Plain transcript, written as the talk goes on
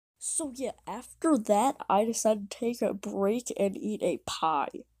So yeah, after that, I decided to take a break and eat a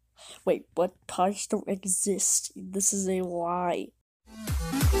pie. Wait, what? Pies don't exist. This is a lie.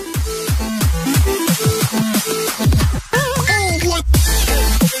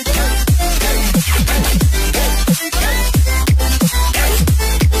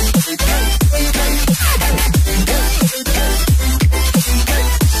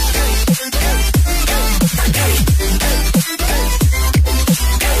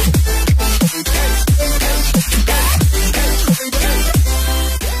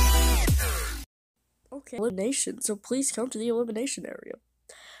 Okay, elimination, so please come to the elimination area.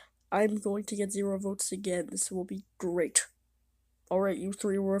 I'm going to get 0 votes again. This will be great. Alright, you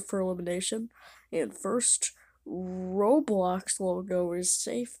three were for elimination. And first, Roblox logo is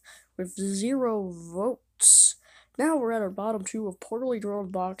safe with 0 votes. Now we're at our bottom two of Poorly Drawn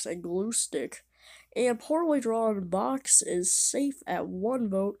Box and Glue Stick. And Poorly Drawn Box is safe at 1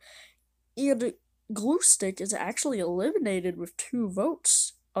 vote. And Glue Stick is actually eliminated with 2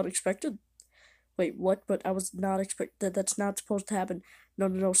 votes. Unexpected. Wait, what? But I was not expect that's not supposed to happen.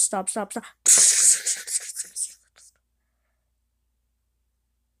 No, stop.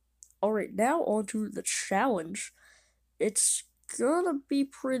 Alright, now on to the challenge. It's gonna be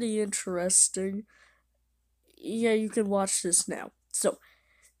pretty interesting. Yeah, you can watch this now. So,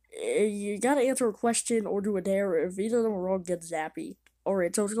 you gotta answer a question or do a dare. If either of them are wrong, get zappy.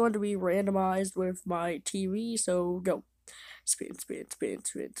 Alright, so it's going to be randomized with my TV, so go. Spin.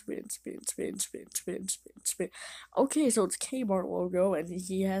 Okay, so it's Kmart logo, and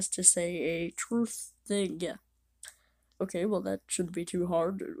he has to say a truth thing. Yeah. Okay, well, that shouldn't be too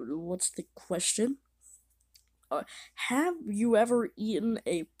hard. What's the question? Have you ever eaten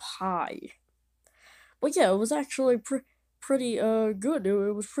a pie? Well, yeah, it was actually pretty good.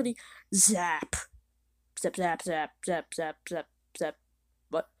 It was pretty zap. Zap.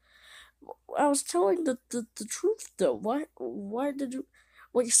 But I was telling the truth though. Why did you?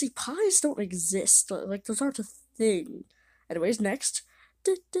 Well, you see, pies don't exist. Like those aren't a thing. Anyways, next.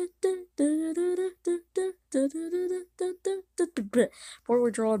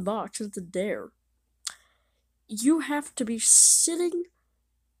 Poorly drawn box is the dare. You have to be sitting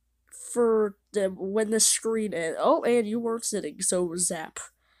for when the screen ends. Oh, and you weren't sitting, so zap.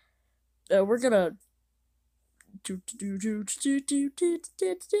 We're gonna.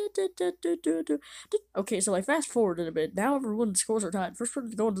 Okay, so I fast forwarded a bit. Now everyone's scores are tied. First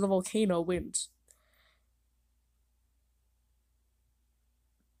person to go into the volcano wins.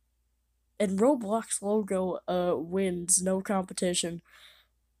 And Roblox logo wins, no competition.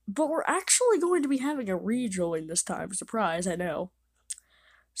 But we're actually going to be having a rejoin this time. Surprise, I know.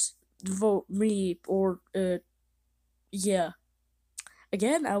 Vote me, or, yeah.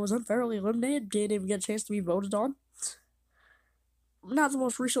 Again, I was unfairly eliminated, didn't even get a chance to be voted on. Not the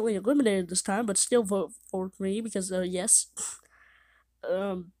most recently eliminated this time, but still vote for me, because, yes.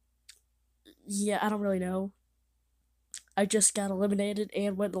 Yeah, I don't really know. I just got eliminated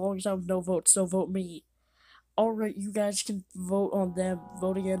and went the longest time with no votes, so vote me. Alright, you guys can vote on them.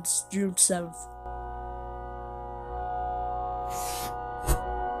 Vote against June 7th.